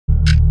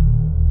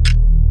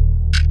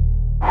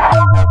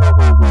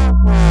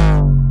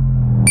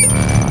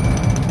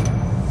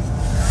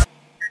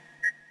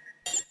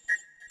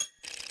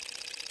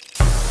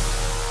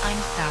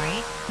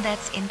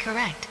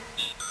incorrect.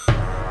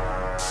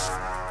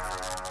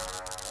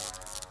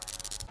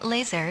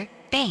 Laser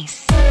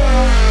base.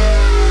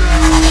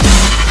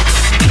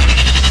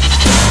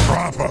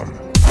 Problem.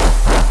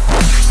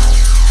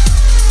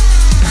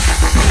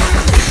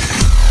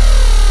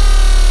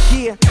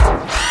 Yeah.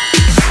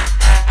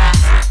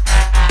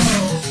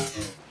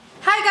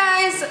 Hi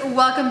guys,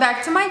 welcome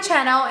back to my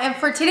channel, and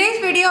for today's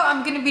video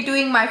I'm going to be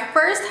doing my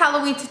first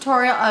Halloween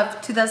tutorial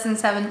of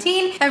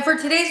 2017. And for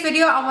today's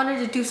video I wanted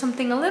to do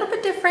something a little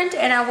bit different,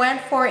 and I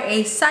went for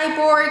a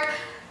cyborg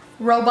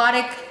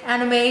robotic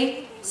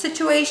anime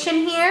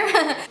situation here.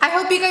 I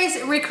hope you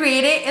guys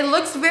recreate it. It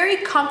looks very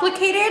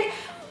complicated,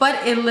 but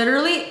it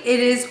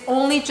is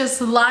only just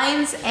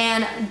lines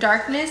and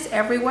darkness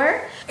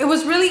everywhere. It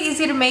was really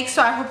easy to make,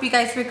 so I hope you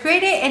guys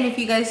recreate it, and if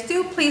you guys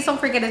do, please don't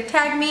forget to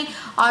tag me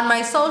on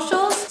my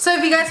socials. So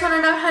if you guys want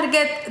to know how to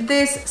get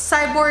this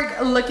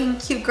cyborg looking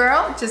cute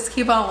girl, just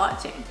keep on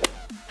watching.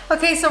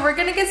 Okay, so we're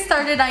gonna get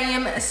started. I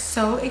am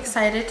so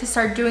excited to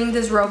start doing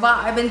this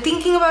robot. I've been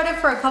thinking about it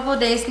for a couple of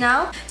days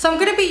now. So I'm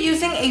gonna be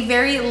using a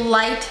very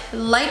light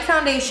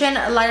foundation,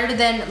 lighter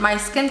than my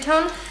skin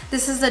tone.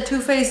 This is the Too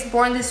Faced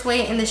Born This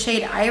Way in the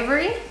shade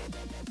Ivory.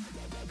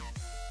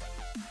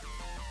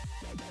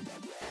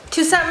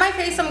 To set my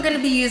face, I'm gonna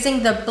be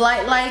using the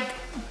Black Light,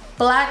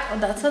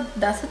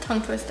 that's a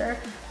tongue twister.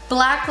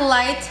 Black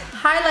Light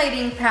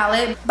Highlighting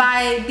Palette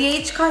by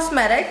BH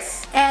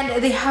Cosmetics,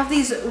 and they have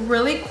these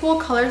really cool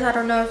colors. I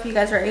don't know if you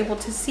guys are able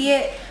to see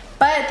it,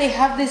 but they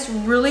have this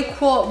really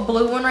cool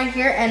blue one right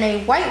here and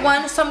a white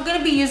one, so I'm going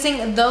to be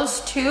using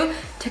those two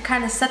to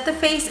kind of set the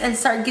face and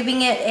start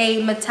giving it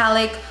a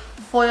metallic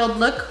foiled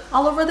look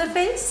all over the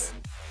face.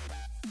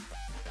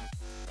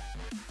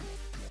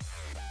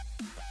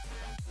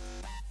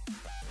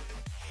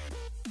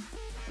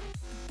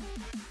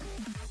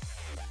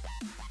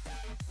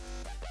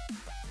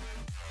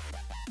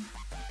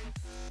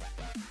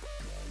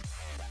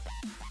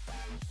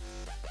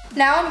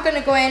 Now I'm going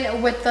to go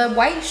in with the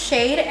white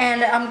shade,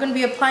 and I'm going to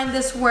be applying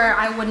this where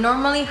I would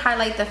normally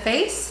highlight the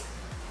face.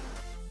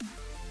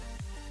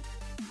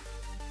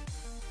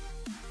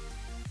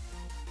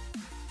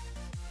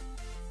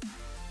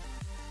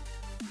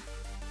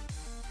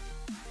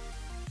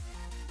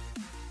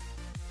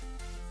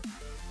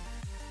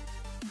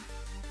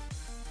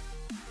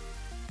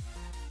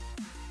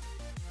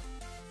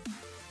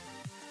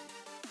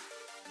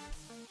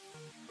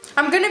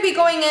 I'm going to be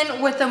going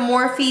in with a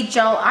Morphe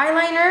gel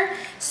eyeliner.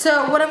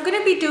 So what I'm going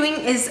to be doing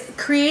is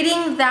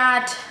creating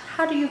that,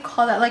 how do you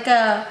call that, like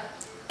a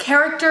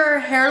character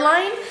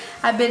hairline.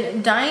 I've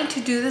been dying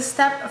to do this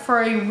step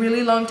for a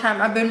really long time.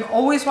 I've been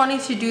always wanting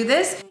to do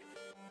this.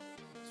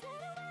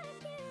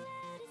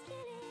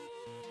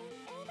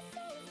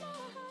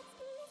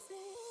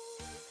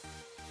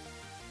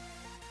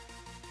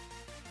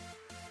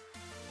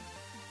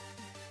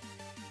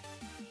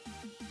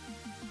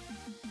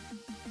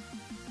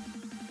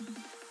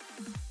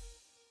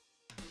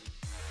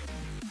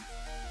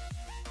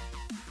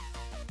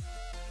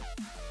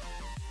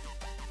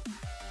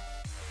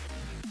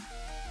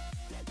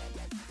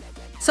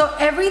 So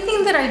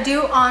everything that I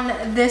do on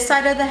this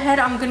side of the head,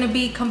 I'm going to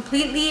be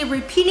completely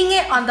repeating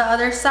it on the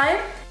other side.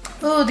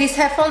 Ooh, these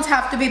headphones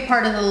have to be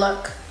part of the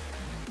look.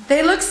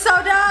 They look so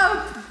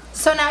dope!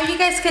 So now you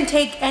guys can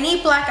take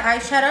any black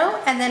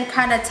eyeshadow and then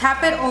kind of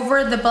tap it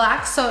over the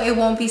black so it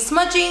won't be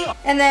smudging.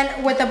 And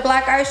then with the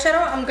black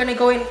eyeshadow, I'm going to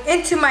go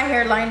into my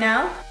hairline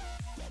now.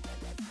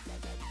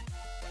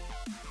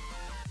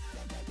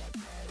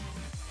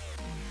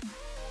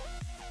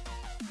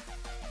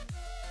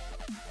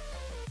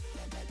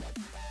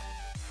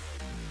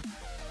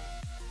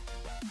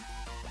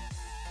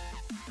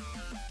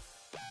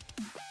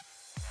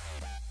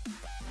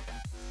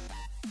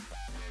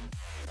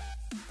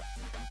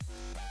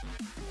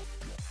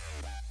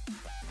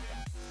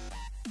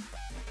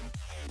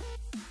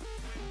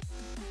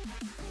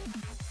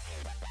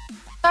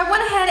 I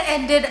went ahead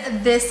and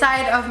did this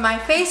side of my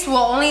face,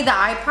 well, only the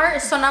eye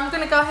part. So now I'm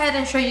going to go ahead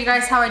and show you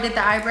guys how I did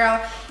the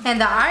eyebrow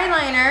and the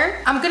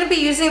eyeliner. I'm going to be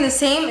using the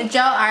same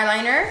gel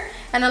eyeliner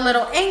and a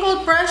little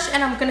angled brush,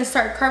 and I'm going to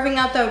start carving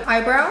out the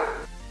eyebrow.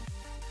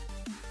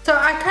 So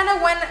I kind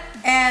of went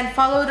and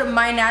followed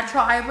my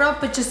natural eyebrow,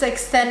 but just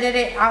extended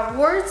it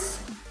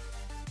outwards.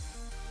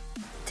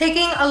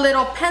 Taking a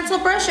little pencil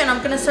brush, and I'm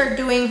going to start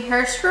doing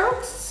hair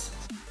strokes.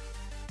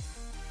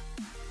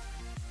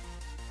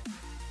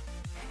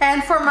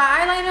 And for my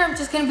eyeliner, I'm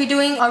just going to be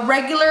doing a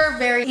regular,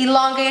 very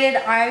elongated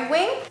eye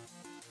wing.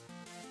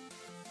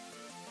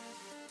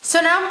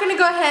 So now I'm going to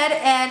go ahead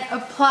and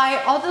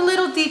apply all the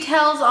little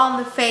details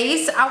on the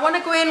face. I want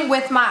to go in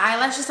with my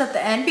eyelashes at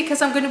the end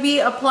because I'm going to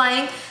be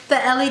applying the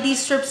LED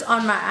strips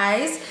on my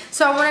eyes.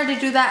 So I wanted to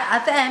do that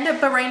at the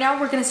end, but right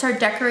now we're going to start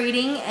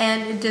decorating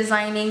and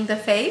designing the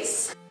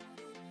face.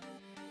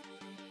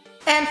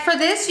 And for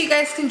this, you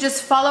guys can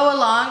just follow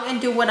along and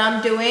do what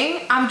I'm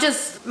doing. I'm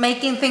just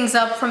making things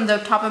up from the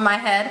top of my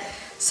head,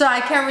 so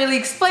I can't really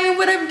explain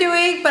what I'm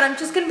doing, but I'm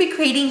just going to be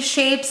creating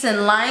shapes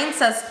and lines.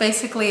 That's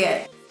basically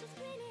it.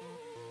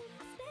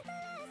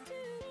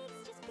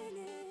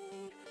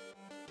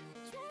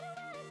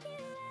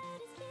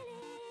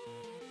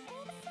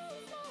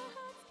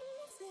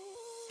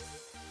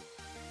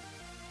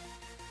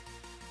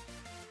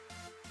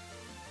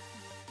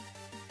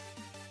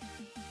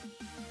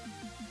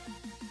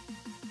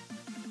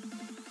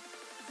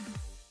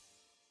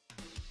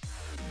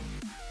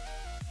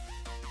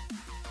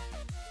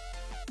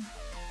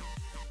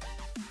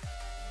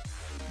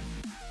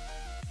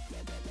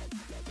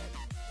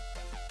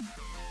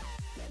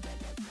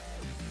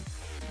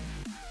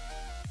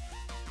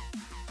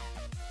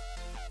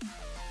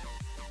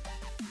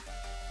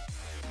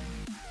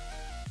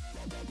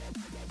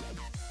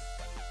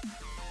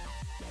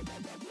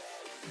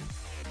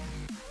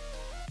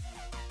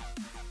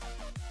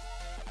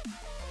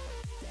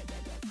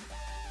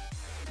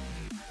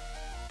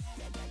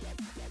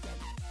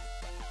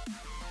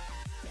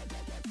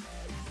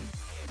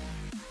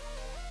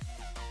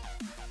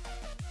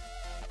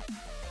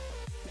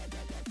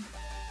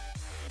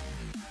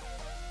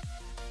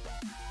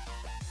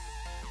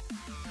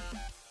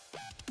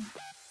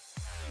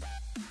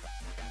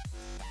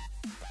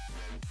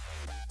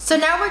 So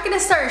now we're gonna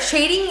start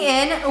shading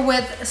in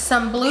with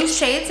some blue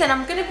shades, and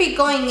I'm gonna be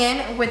going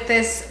in with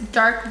this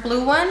dark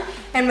blue one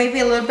and maybe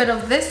a little bit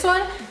of this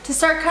one to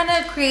start kind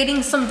of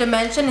creating some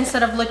dimension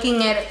instead of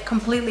looking at it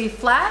completely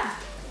flat.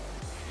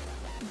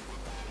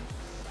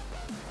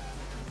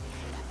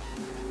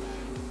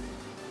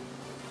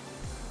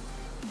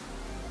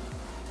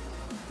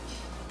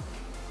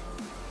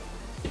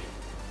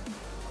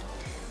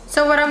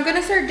 So what I'm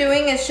gonna start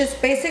doing is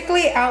just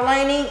basically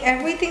outlining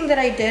everything that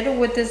I did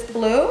with this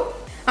blue.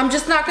 I'm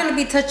just not gonna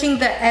be touching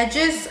the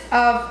edges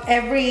of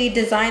every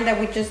design that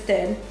we just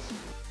did.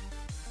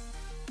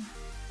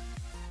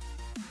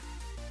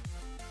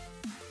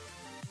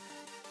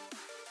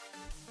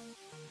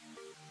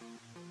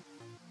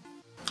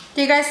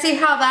 Do you guys see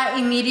how that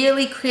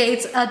immediately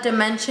creates a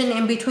dimension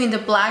in between the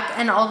black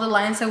and all the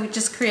lines that we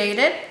just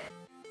created?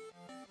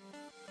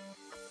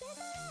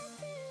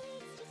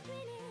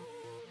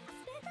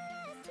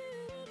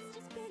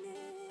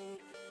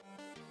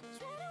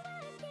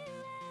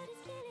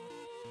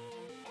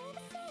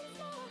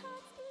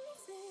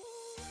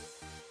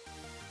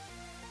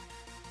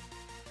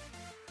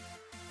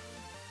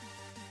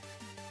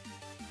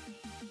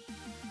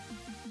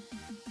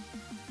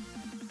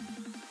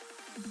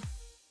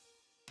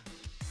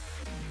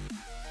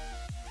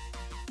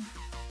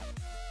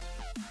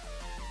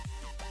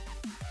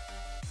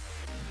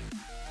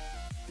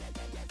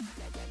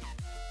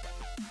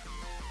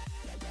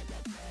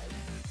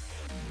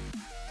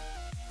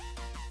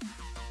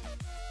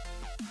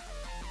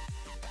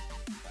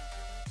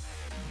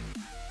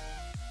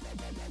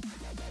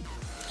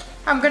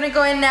 I'm gonna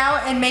go in now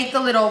and make the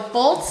little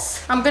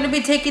bolts. I'm gonna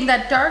be taking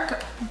that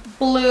dark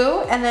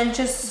blue and then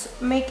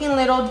just making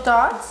little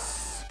dots.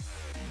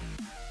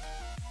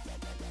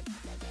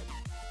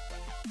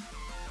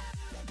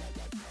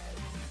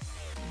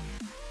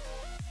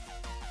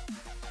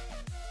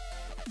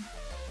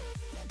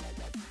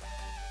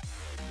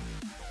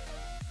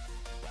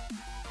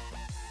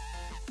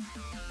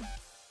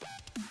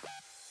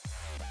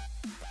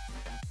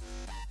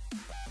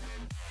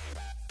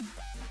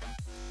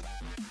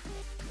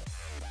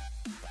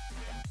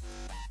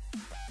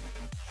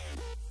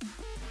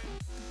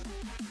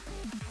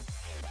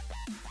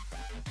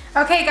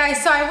 Okay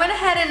guys, so I went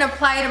ahead and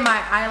applied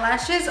my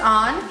eyelashes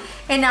on,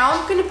 and now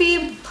I'm gonna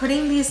be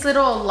putting these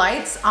little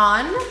lights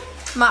on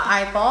my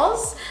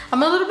eyeballs.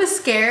 I'm a little bit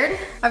scared.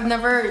 I've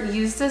never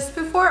used this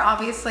before,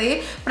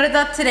 obviously, but I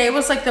thought today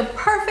was like the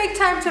perfect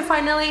time to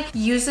finally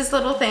use this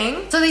little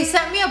thing. So they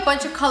sent me a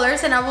bunch of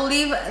colors, and I will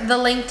leave the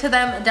link to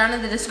them down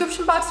in the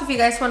description box if you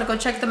guys wanna go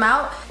check them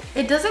out.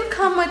 It doesn't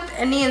come with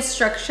any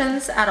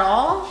instructions at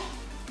all.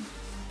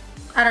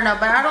 I don't know,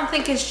 but I don't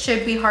think it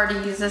should be hard to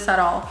use this at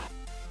all.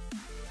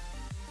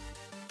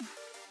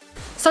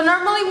 So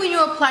normally when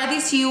you apply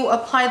these, you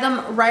apply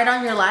them right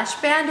on your lash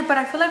band, but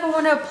I feel like I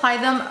want to apply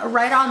them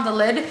right on the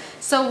lid,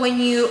 so when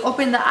you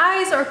open the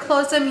eyes or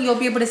close them, you'll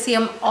be able to see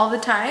them all the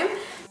time.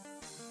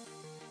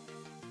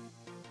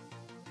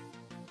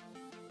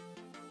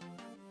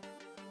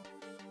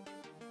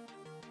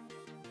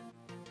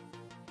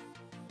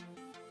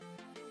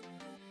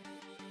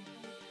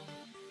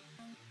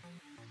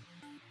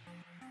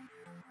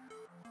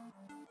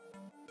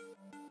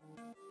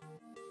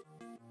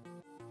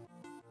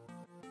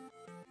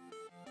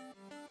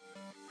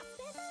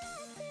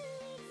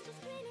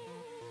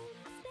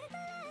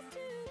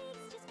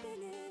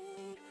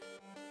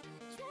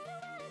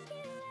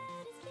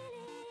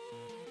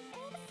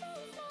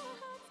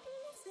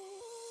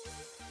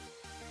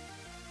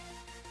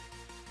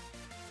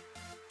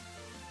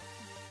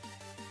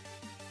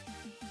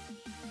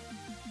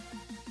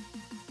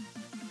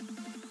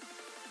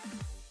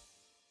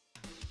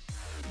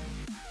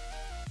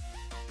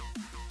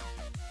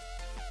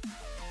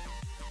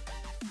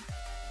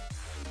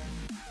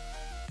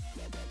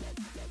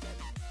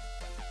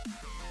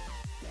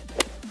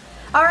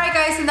 Alright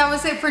guys, and that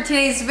was it for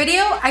today's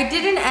video. I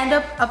didn't end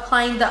up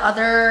applying the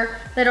other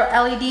little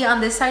LED on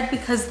this side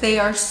because they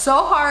are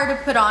so hard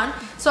to put on.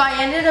 So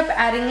I ended up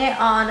adding it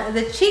on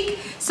the cheek.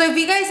 So if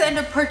you guys end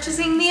up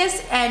purchasing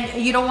these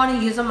and you don't want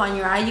to use them on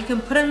your eye, you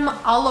can put them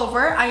all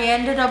over. I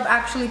ended up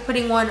actually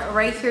putting one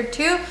right here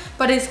too,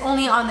 but it's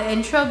only on the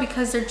intro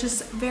because they're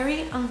just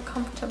very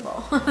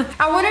uncomfortable.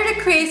 I wanted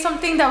to create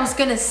something that was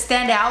gonna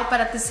stand out,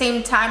 but at the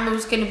same time it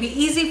was gonna be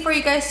easy for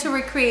you guys to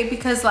recreate,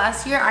 because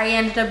last year I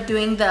ended up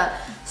doing the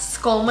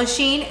skull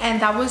machine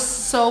and that was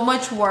so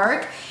much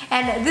work,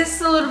 and this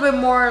is a little bit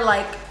more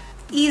like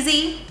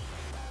easy,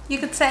 you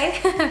could say.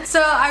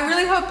 So I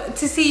really hope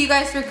to see you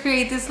guys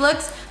recreate these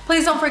looks.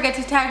 Please don't forget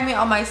to tag me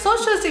on my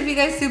socials if you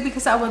guys do,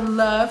 because I would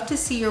love to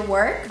see your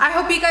work. I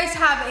hope you guys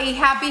have a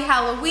happy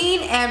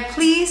Halloween, and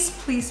please,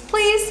 please,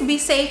 please be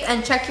safe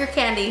and check your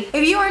candy.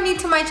 If you are new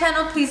to my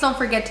channel, please don't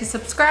forget to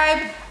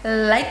subscribe,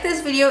 like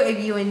this video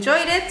if you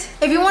enjoyed it.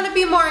 If you want to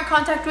be more in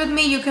contact with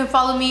me, you can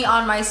follow me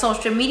on my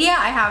social media.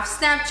 I have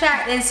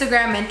Snapchat,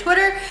 Instagram, and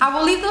Twitter. I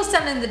will leave those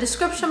down in the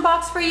description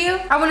box for you.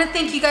 I want to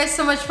thank you guys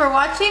so much for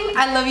watching.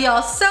 I love you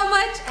all so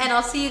much, and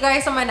I'll see you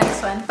guys on my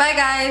next one. Bye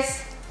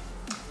guys.